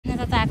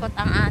ikot-ikot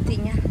ang ate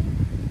niya.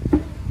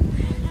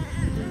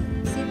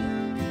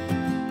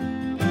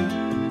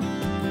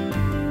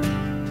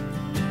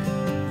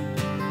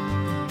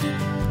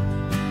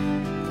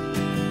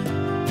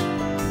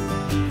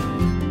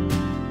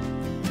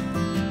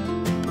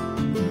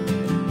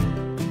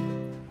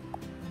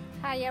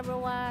 Hi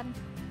everyone!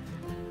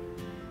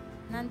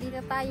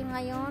 Nandito tayo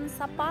ngayon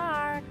sa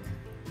park.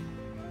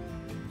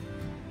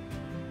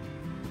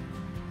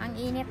 Ang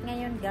init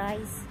ngayon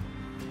guys.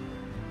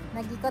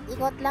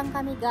 Nag-ikot-ikot lang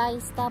kami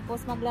guys.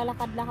 Tapos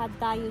maglalakad-lakad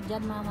tayo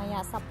dyan mamaya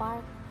sa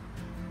park.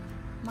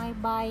 May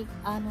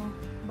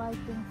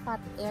biking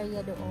path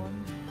area doon.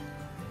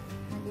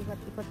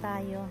 Nag-ikot-ikot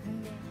tayo.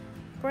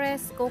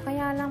 Presko,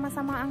 kaya lang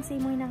masama ang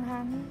simoy ng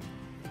hangin.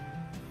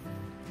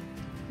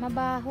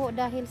 Mabaho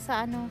dahil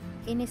sa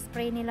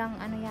in-spray nilang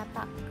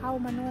yata, cow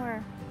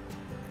manure.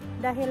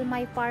 Dahil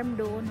may farm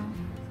doon, no?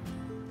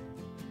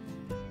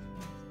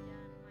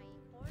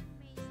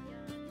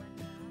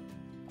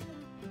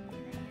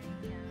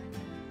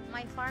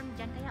 May farm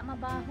dyan, kaya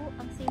mabaho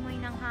ang simoy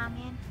ng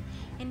hangin.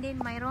 And then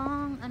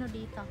mayroong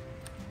dito,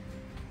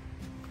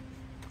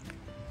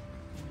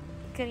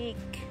 creek,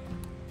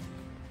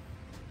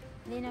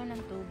 linaw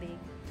ng tubig,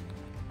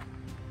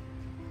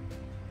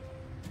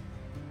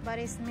 but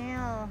it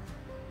smell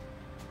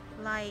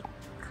like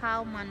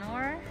cow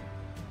manure,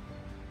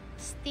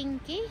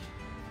 stinky.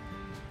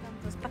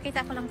 Tapos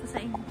pakita ko lang po sa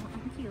inyo,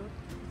 ang cute.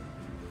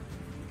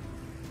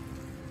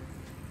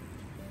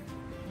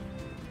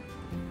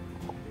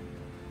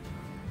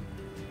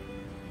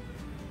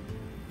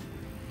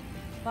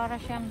 Para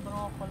siyang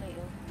broccoli,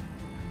 oh.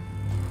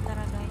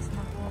 Tara guys,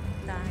 mag-walk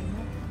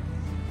tayo.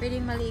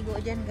 Pwedeng maligo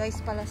dyan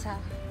guys pala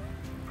sa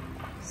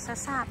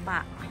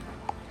sapa.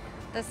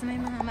 Tapos may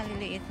mga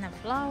maliliit na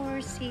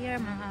flowers here,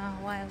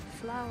 mga wild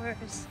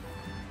flowers.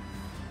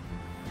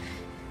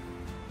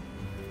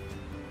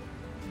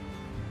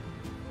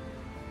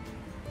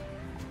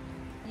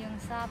 Yung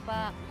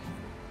sapa,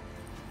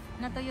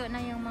 natuyo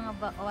na yung mga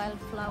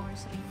wild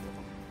flowers rito.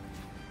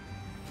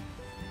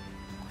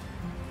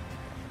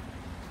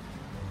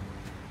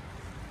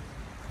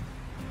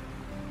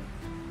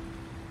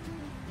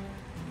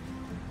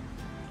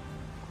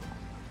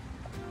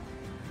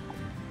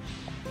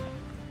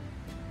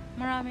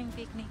 Maraming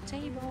picnic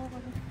table.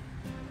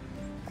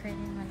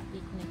 Pwede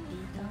mag-picnic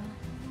dito.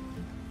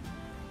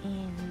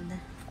 And,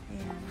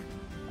 ayan.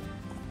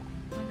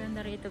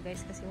 Maganda rito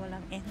guys kasi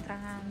walang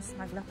entrance.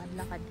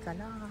 Maglakad-lakad ka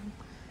lang.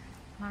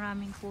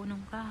 Maraming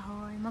punong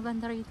kahoy.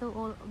 Maganda rito.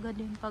 Agad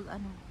din pag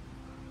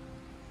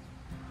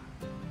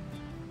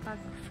pag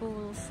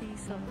full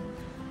season.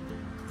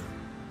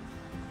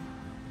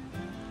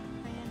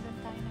 Ayan, doon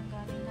tayo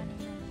nanggaling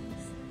kanina.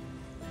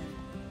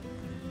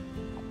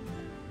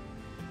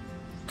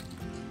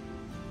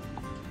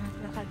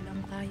 Lakad lang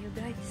tayo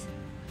guys.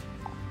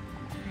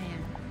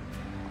 Ayan.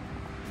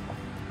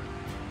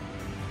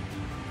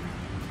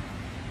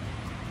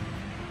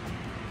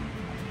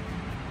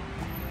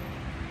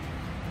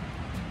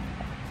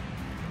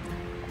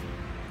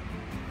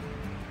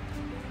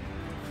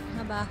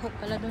 Mabaho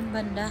pala dun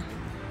banda.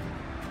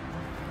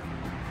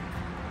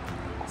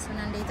 So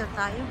nandito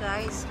tayo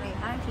guys. We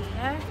are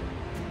here.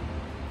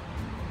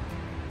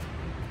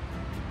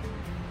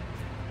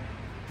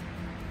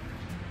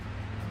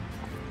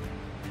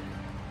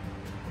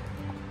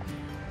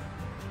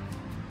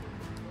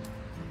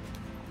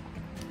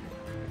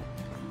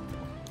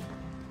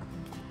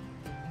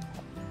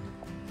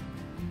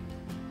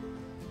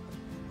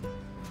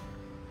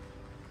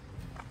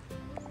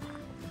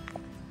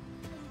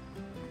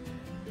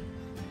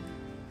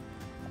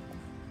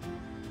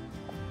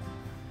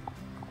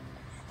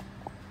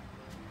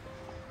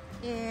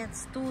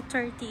 It's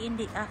 2:30 in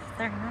the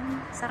afternoon.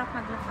 Sarap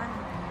maglakad.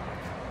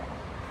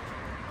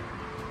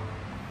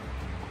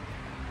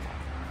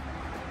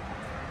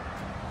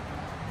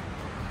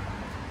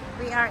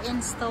 We are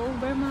in Stowe,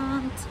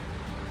 Vermont.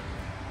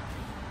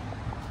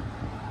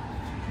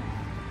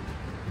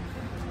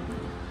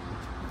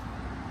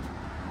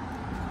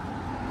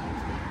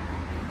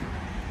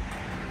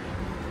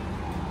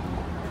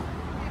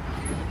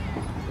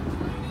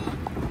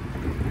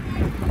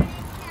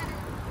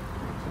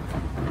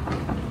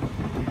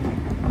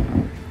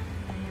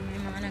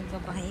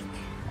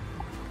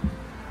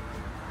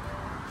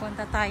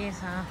 Punta tayo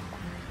sa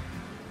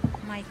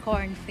my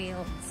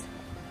cornfields.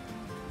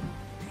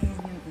 Ayan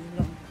yung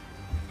ilong.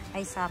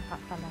 Ay,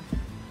 sapa pala.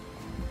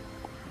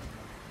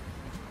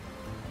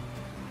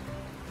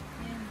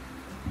 Ayan.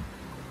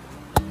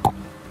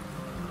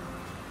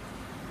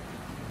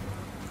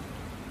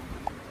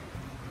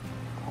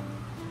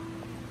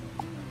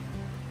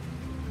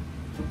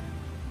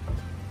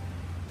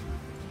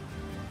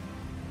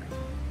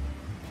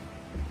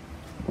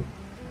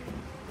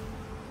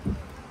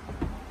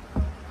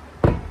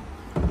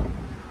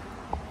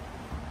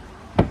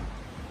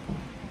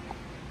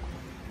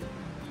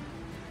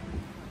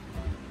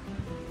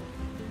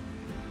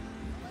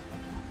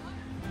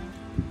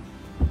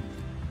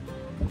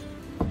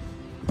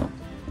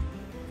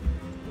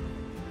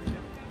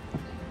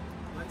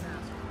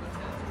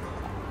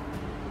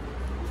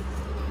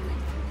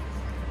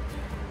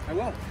 I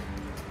will.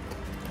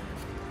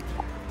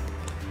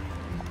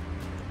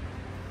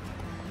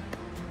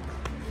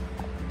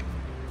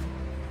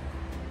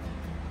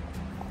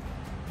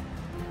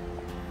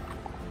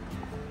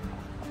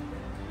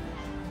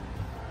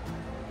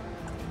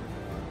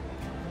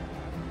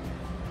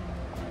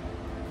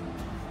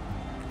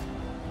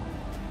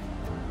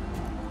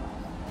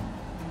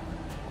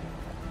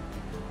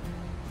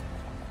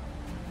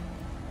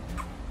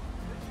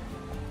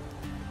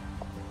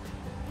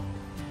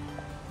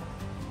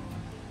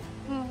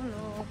 Oh,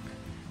 look.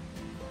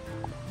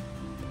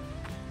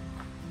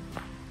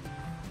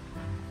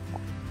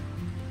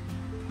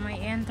 May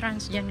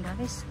entrance dyan,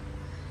 guys.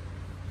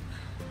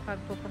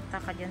 Pag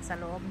pupunta ka dyan sa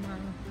loob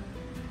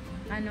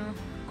ng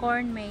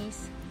corn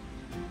maze.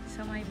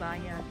 So may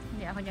bayad.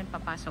 Hindi ako dyan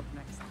papasok,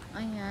 guys.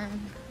 Ayan.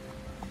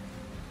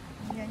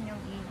 Ayan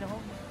yung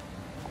ilog.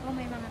 Oh,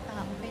 may mga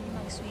tao. Pwede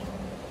mag-swim.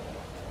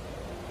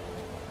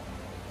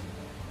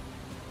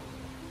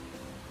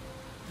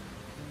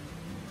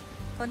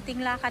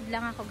 Konting lakad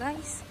lang ako,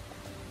 guys.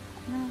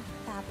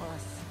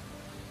 Tapos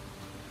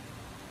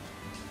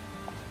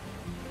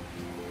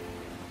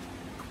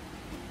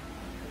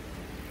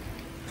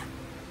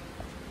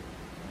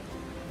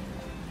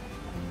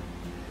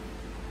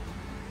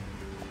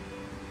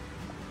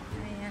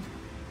ayan.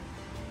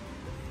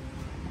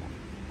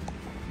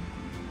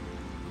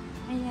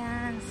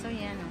 Ayan. So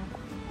yan, oh.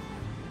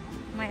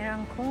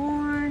 Mayroong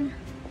corn.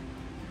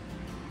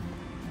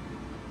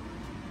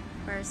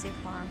 Percy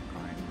Farm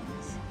corn.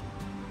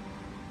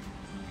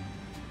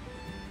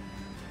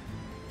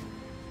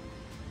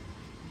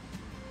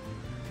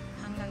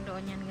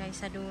 Doon yan, guys,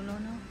 sa dulo,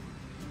 no?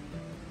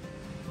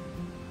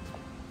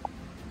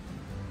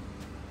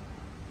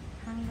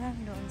 Hanggang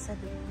doon sa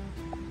dulo.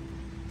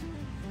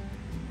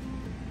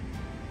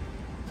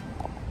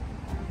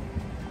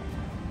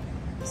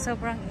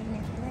 Sobrang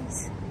init,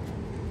 guys.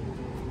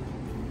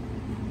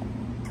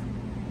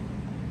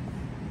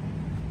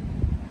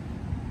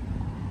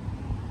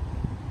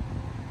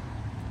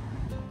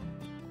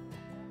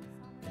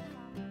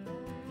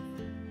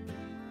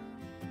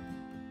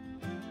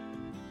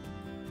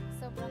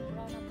 Sobrang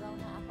brown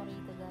na ako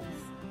rito,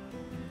 guys.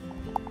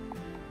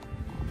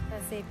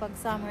 Kasi pag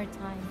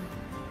summertime,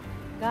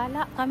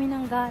 gala kami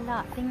ng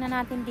gala. Tingnan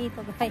natin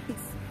dito,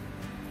 guys.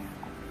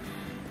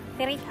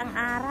 Tirik ang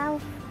araw.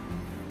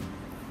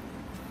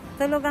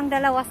 Tulog ang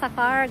dalawa sa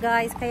car,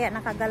 guys. Kaya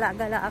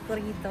nakagala-gala ako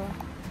rito.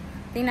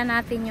 Tingnan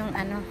natin yung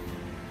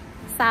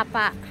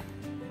sapa.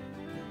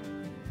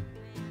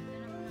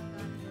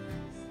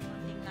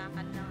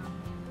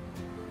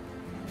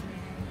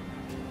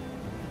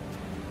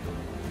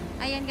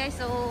 Ayan, guys,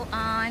 so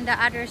on the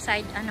other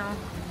side,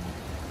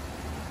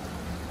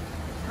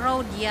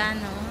 road yan,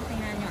 no?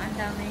 Tingnan nyo, ang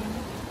dami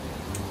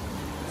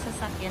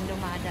sasakyan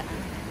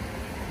dumadaan.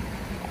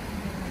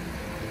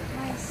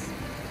 Nice.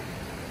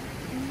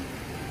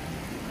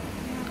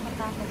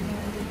 Nakatakot nyo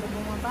dito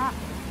bumaba.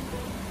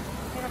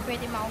 Pero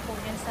pwede maupo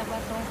dyan sa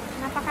bato.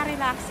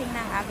 Napaka-relaxing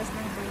ng agos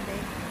ng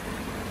tubig.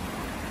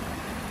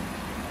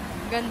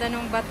 Ganda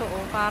ng bato,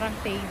 oh, parang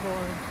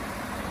table.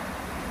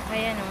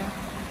 Ayan, oh.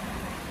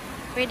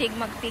 Pwede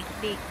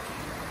mag-picnic.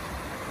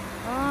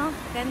 Oh,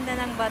 ganda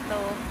ng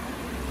bato.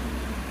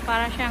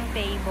 Para siyang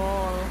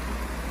table.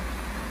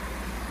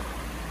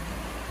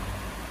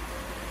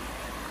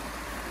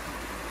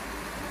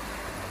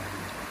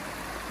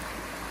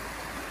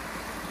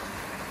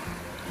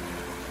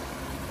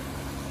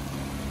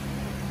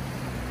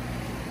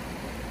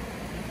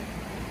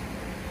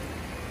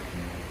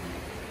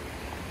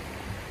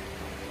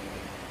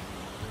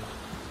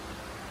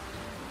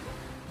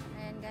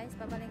 Guys,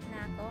 pabalik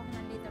na ako.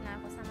 Nandito na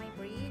ako sa may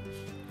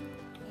bridge.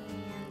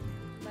 And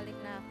balik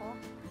na ako.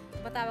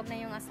 Patawag na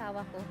yung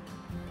asawa ko.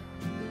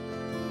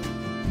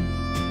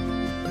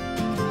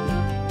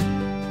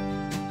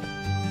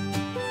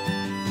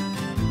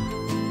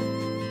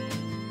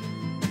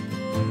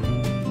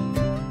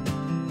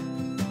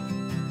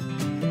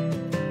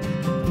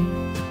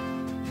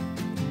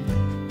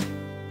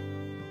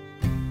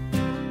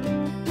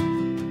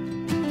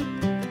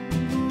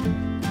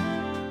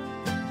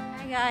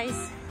 Hi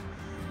guys.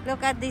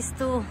 Look at these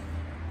two.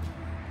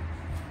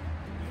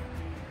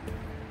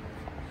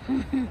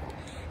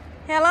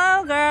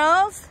 Hello,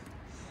 girls.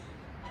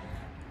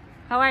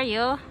 How are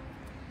you?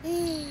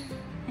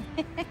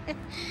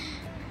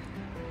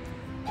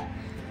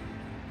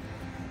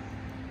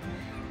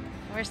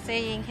 We're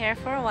staying here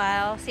for a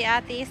while. Si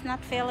Ate is not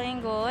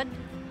feeling good.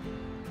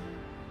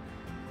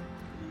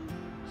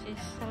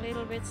 She's a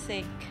little bit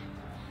sick.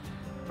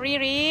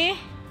 Riri?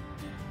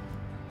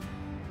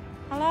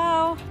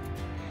 Hello?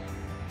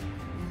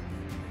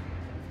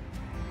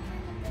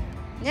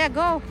 Yeah,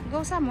 go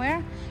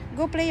somewhere.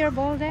 Go play your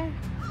ball there.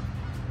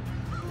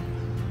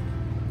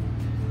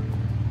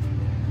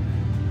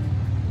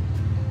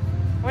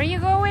 Where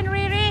you going,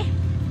 Riri?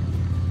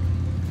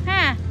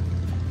 Huh?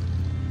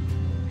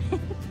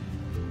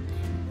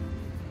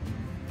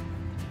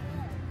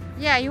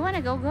 Yeah, you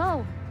wanna go?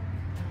 Go.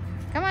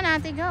 Come on,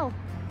 Auntie, go.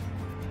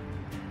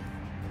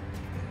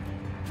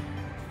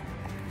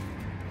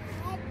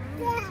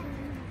 Go.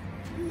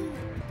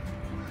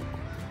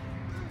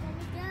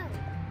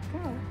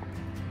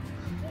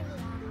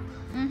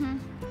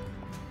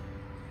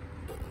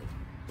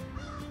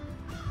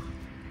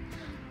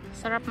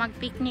 Sarap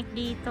mag-picnic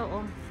dito,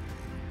 oh.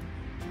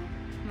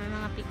 May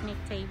mga picnic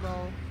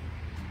table.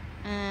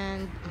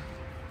 And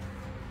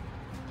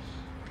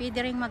pwede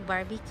rin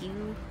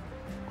mag-barbecue.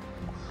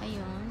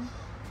 Ayun.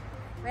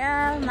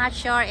 Well, not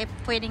sure if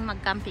pwedeng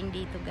mag-camping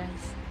dito,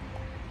 guys.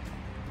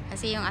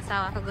 Kasi yung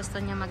asawa ko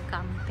gusto niya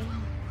mag-camping.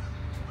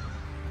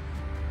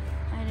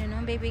 I don't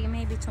know, maybe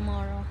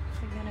tomorrow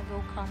we're gonna go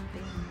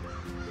camping.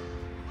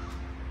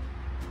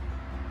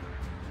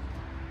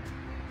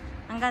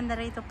 Ang ganda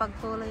rito pag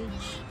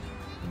foliage.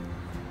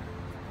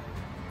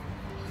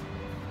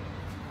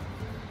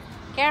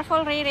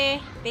 Careful, Riri.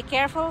 Be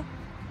careful.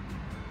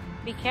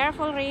 Be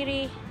careful,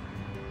 Riri.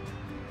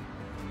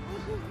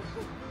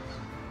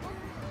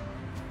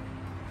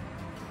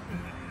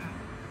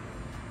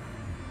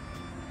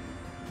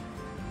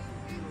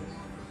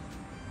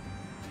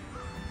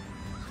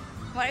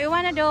 What you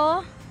wanna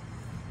do?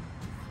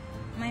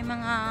 May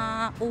mga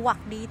uwak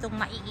ditong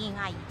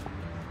maiingay.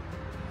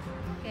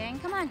 Okay,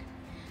 come on.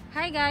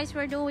 Hi guys,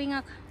 we're doing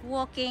a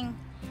walking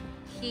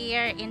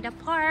here in the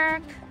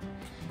park.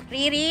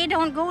 Riri,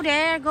 don't go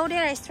there. Go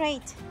there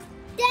straight.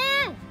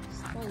 Down.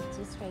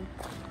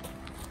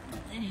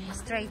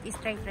 Straight.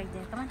 Straight right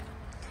there. Come on.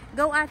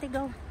 Go, ate,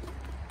 go.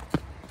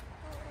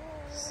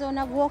 So,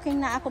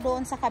 nag-walking na ako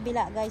doon sa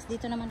kabila, guys.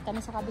 Dito naman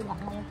kami sa kabila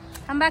ngayon.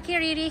 Come back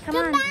here, Riri.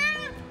 Come on.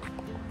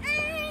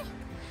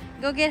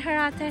 Go get her,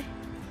 ate.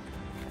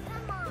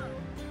 Come on.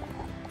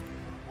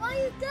 Where are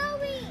you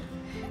going?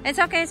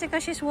 It's okay. It's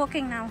because she's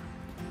walking now.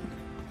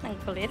 Ang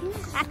kulit.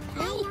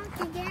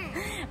 Again.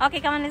 Okay,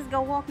 come on. Let's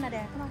go walk na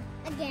there. Come on.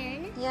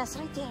 Again? Yes,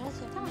 right there.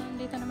 Come on.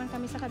 Dito naman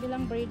kami sa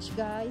kabilang bridge,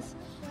 guys.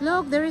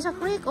 Look, there is a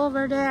creek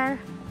over there.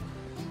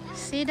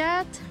 See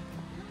that?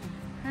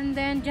 And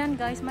then, dyan,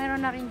 guys,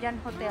 mayroon na rin dyan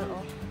hotel,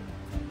 oh.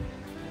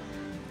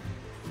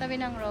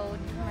 Sabi ng road,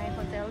 may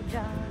hotel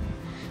dyan.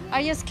 Are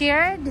you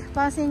scared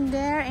passing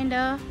there in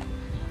the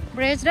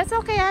bridge? That's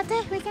okay,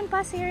 ate. We can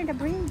pass here in the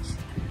bridge.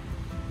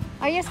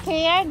 Are you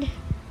scared?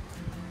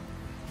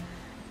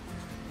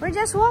 We're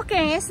just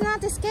walking. It's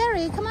not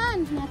scary. Come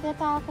on.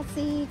 Natatakot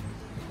si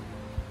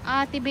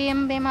Ate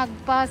Bimbe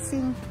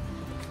mag-passing.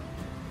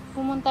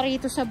 Pumunta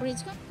rito sa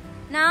bridge.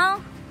 No.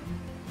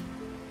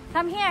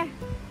 Come here.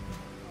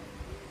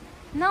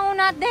 No,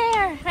 not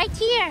there. Right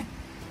here.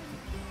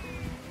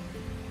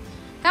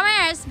 Come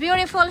here. It's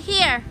beautiful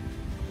here.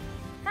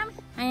 Come.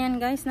 Ayan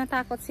guys,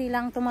 natakot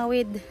silang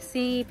tumawid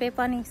si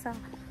Pepani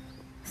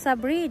sa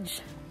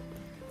bridge.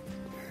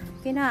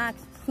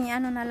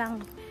 Ano na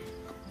lang.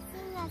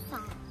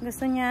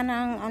 Gusto niya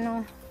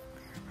ng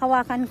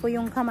hawakan ko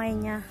yung kamay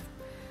niya.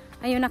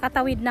 Ayun,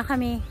 nakatawid na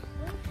kami.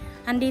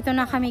 Andito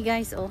na kami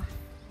guys, oh.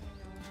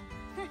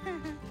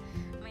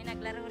 May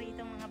naglaro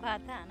rito mga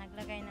bata.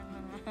 Naglagay ng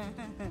mga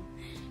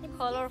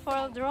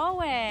colorful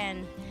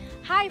drawing.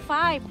 High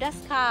five the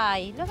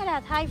sky. Look at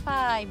that, high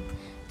five.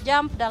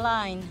 Jump the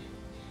line.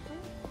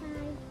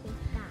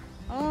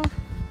 Oh.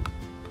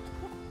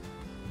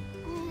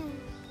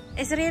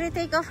 Is Riri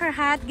take off her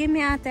hat? Give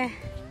me, ate.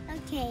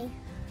 Okay.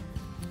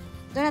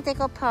 Do not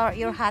take off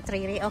your hat,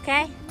 Riri,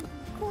 okay?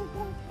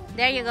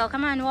 There you go.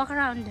 Come on, walk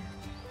around.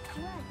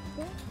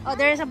 Oh,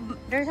 there's a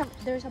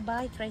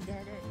bike right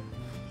there.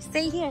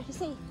 Stay here.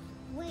 Stay.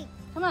 Wait.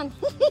 Come on.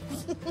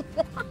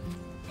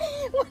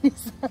 What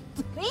is that?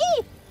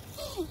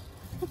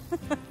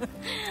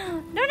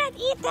 Do not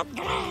eat that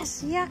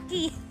grass.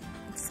 Yucky.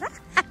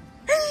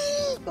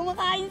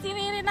 Kumakain si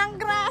Riri ng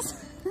grass.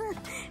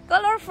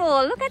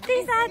 Colorful. Look at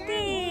this,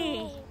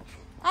 ate.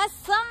 A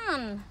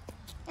sun.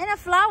 And a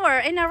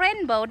flower in a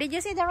rainbow. Did you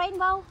see the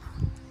rainbow?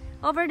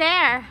 Over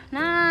there.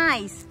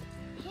 Nice.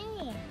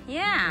 Hey.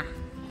 Yeah.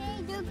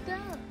 Hey, go.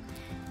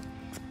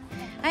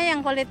 Ay, ang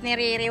kulit ni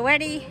Riri.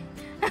 Ready?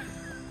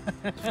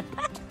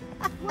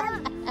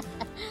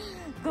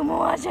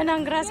 Gumawa siya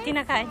ng grass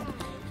kinakain.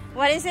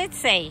 What does it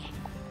say?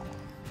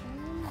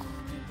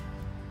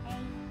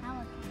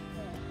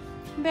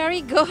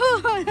 Very good.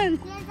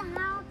 There's a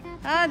helicopter.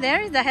 Oh,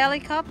 there is the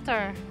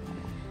helicopter.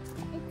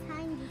 It's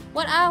tiny.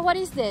 What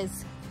is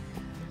this?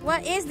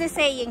 What is the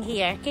saying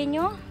here? Can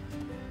you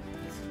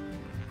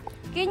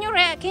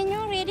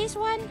read this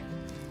one?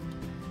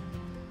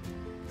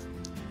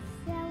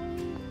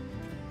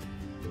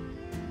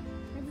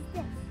 What is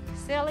this?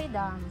 Silly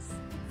dance.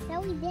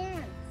 Silly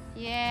dance.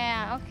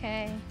 Yeah,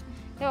 okay.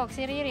 Look,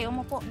 si Riri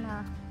umupo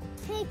na.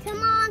 Hey,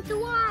 come on to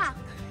walk.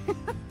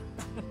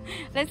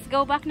 Let's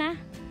go back na.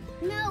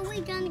 No,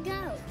 we're gonna go.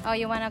 Oh,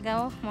 you wanna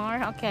go more?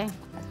 Okay.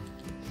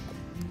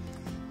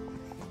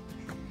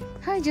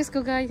 Hi, Diyos ko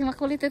guys.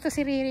 Makulit ito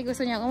si Riri.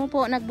 Gusto niya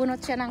umupo.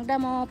 Nagbunot siya ng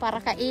damo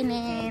para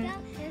kainin.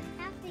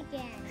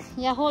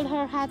 Yeah, hold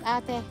her hat,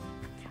 ate.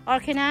 Or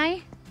can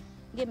I?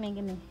 Give me.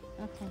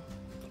 Okay.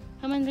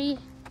 Come on,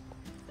 Riri.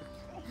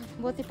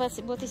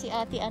 Buti si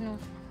ate,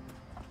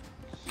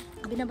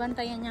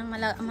 binabantayan niyang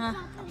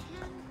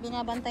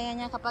binabantayan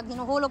niya kapag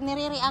hinuhulog ni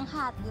Riri ang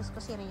hat. Diyos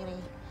ko si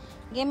Riri.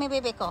 Give me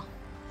baby ko.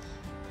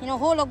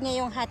 Hinuhulog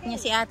niya yung hat niya,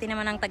 si ate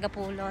naman ang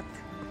tagapulot.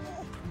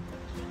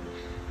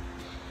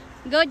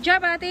 Good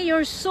job, ate.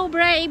 You're so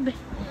brave.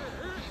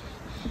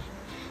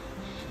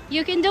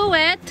 You can do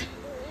it.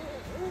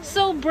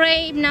 So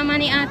brave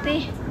naman ni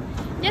ate.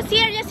 Just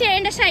here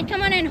in the side.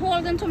 Come on and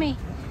hold on to me.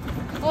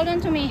 Hold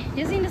on to me.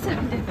 Just in the side.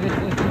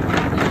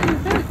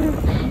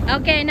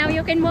 Okay, now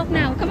you can walk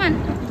now. Come on.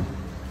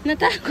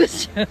 Natakot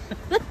siya.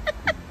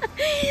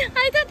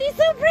 I thought he's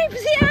so brave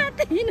si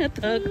ate.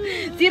 Natakot.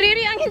 Si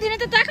Riri ang hindi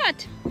natatakot.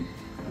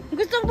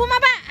 Gustong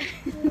bumaba.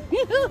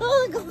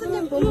 Gusto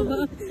niya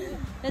bumaba.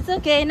 That's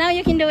okay. Now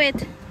you can do it.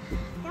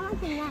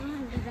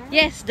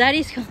 Yes,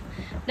 Daddy's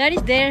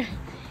there.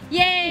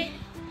 Yay!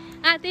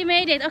 Ate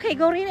made it. Okay,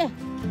 go Riri.